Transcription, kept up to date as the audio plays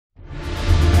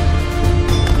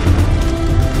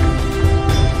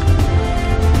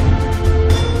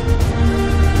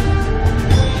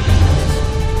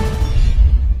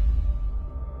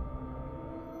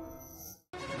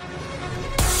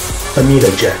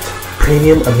AminoJect,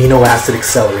 premium amino acid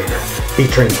accelerator,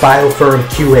 featuring biofirm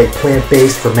QA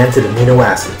plant-based fermented amino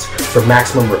acids for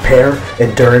maximum repair,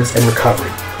 endurance, and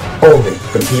recovery. Only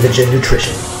from Evogen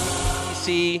Nutrition.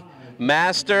 NPC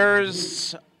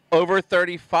Masters over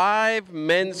 35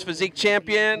 men's physique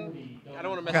champion. I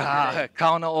don't want to mess up your name.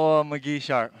 KAUNAOA MCGEE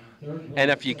Sharp.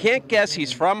 And if you can't guess,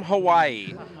 he's from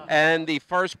Hawaii, and the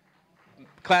first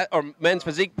class or men's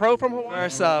physique pro from Hawaii.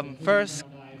 First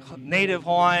native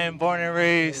Hawaiian, born and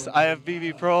raised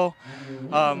IFBB pro.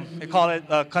 They call it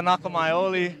Kanaka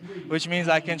Maioli, which means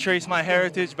I can trace my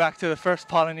heritage back to the first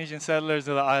Polynesian settlers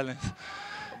of the islands.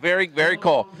 Very, very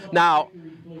cool. Now,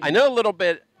 I know a little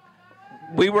bit.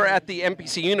 We were at the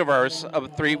NPC Universe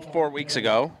of 3-4 weeks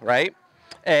ago, right?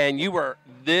 And you were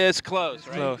this close,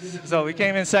 right? Close. So we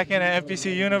came in second at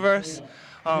NPC Universe.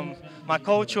 My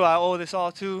coach, who I owe this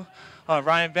all to,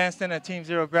 Ryan Benston at Team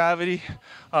Zero Gravity.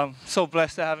 So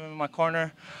blessed to have him in my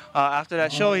corner. After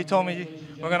that show, he told me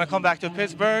we're going to come back to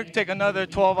Pittsburgh, take another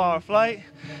 12-hour flight,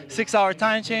 6-hour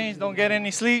time change, don't get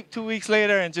any sleep, 2 weeks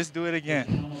later, and just do it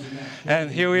again.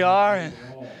 And here we are. And,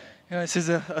 you know, this is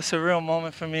a surreal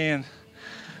moment for me. And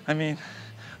I mean,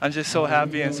 I'm just so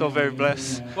happy and so very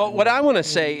blessed. Well, what I want to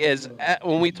say is,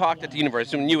 when we talked at the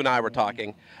University, when you and I were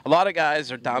talking, a lot of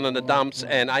guys are down in the dumps,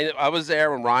 and I was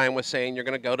there when Ryan was saying you're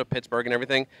going to go to Pittsburgh and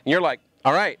everything, and you're like,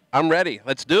 all right, I'm ready,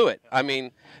 let's do it. I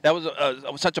mean, that was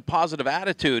such a positive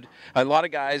attitude. A lot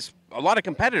of guys, a lot of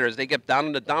competitors, they get down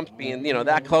in the dumps being, you know,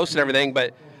 that close and everything,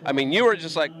 but I mean, you were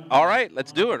just like, all right,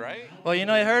 let's do it, right? Well, you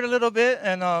know, it hurt a little bit,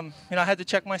 and you know, I had to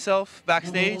check myself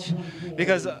backstage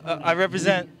because I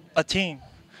represent a team.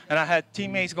 And I had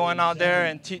teammates going out there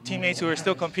and teammates who are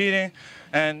still competing.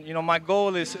 And, you know, my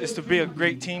goal is to be a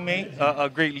great teammate, a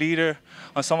great leader,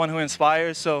 someone who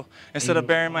inspires. So instead of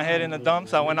burying my head in the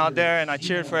dumps, I went out there and I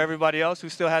cheered for everybody else who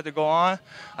still had to go on.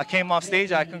 I came off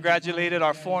stage. I congratulated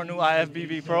our 4 new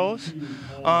IFBB pros.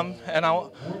 And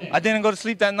I didn't go to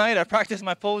sleep that night. I practiced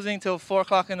my posing till 4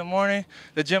 o'clock in the morning.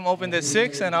 The gym opened at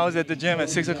 6, and I was at the gym at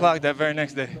 6 o'clock that very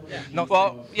next day. No,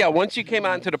 well, yeah, once you came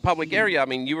out into the public area, I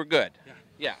mean, you were good.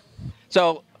 Yeah.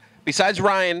 So, besides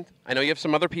Ryan, I know you have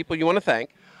some other people you want to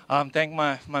thank. Thank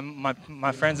my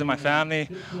friends and my family,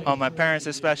 my parents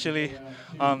especially.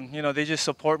 You know, they just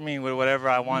support me with whatever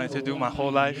I wanted to do my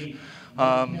whole life.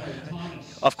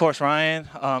 Of course, Ryan,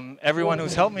 everyone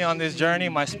who's helped me on this journey,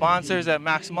 my sponsors at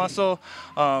Max Muscle,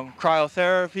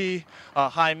 Cryotherapy,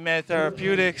 High Med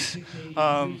Therapeutics.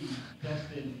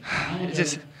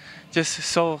 Just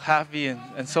so happy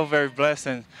and so very blessed,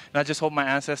 and I just hope my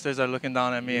ancestors are looking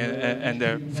down at me and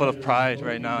they're full of pride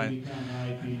right now,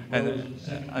 and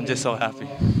I'm just so happy.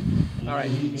 All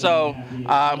right, so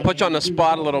put you on the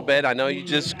spot a little bit. I know you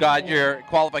just got your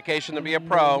qualification to be a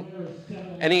pro.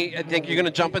 I think you're going to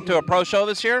jump into a pro show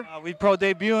this year? We pro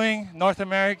debuting North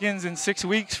Americans in 6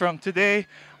 weeks from today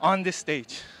on this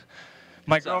stage.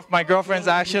 My girlfriend's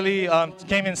actually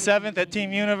came in 7th at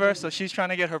Team Universe, so she's trying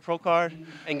to get her pro card.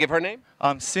 And give her name?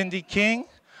 Cindy King.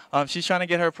 She's trying to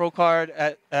get her pro card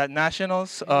at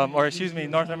Nationals, or excuse me,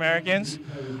 North Americans.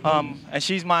 And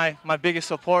she's my biggest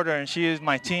supporter, and she is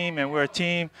my team, and we're a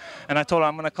team. And I told her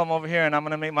I'm going to come over here and I'm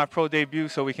going to make my pro debut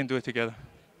so we can do it together.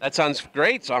 That sounds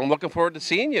great, so I'm looking forward to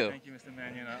seeing you. Thank you, Mr.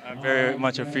 Mannion. I very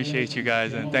much appreciate you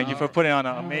guys, and thank you for putting on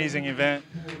an amazing event.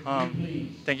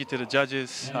 Thank you to the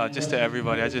judges, just to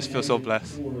everybody. I just feel so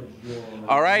blessed.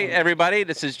 All right, everybody,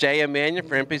 this is J.M. Mannion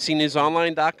for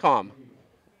NPCNewsOnline.com.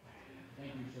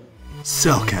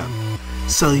 Cell Count,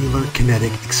 Cellular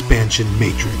Kinetic Expansion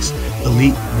Matrix,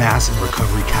 Elite Mass and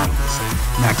Recovery Catalyst,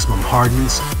 Maximum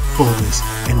Hardness, Fullness,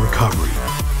 and Recovery,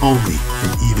 only from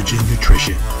Evogen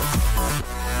Nutrition.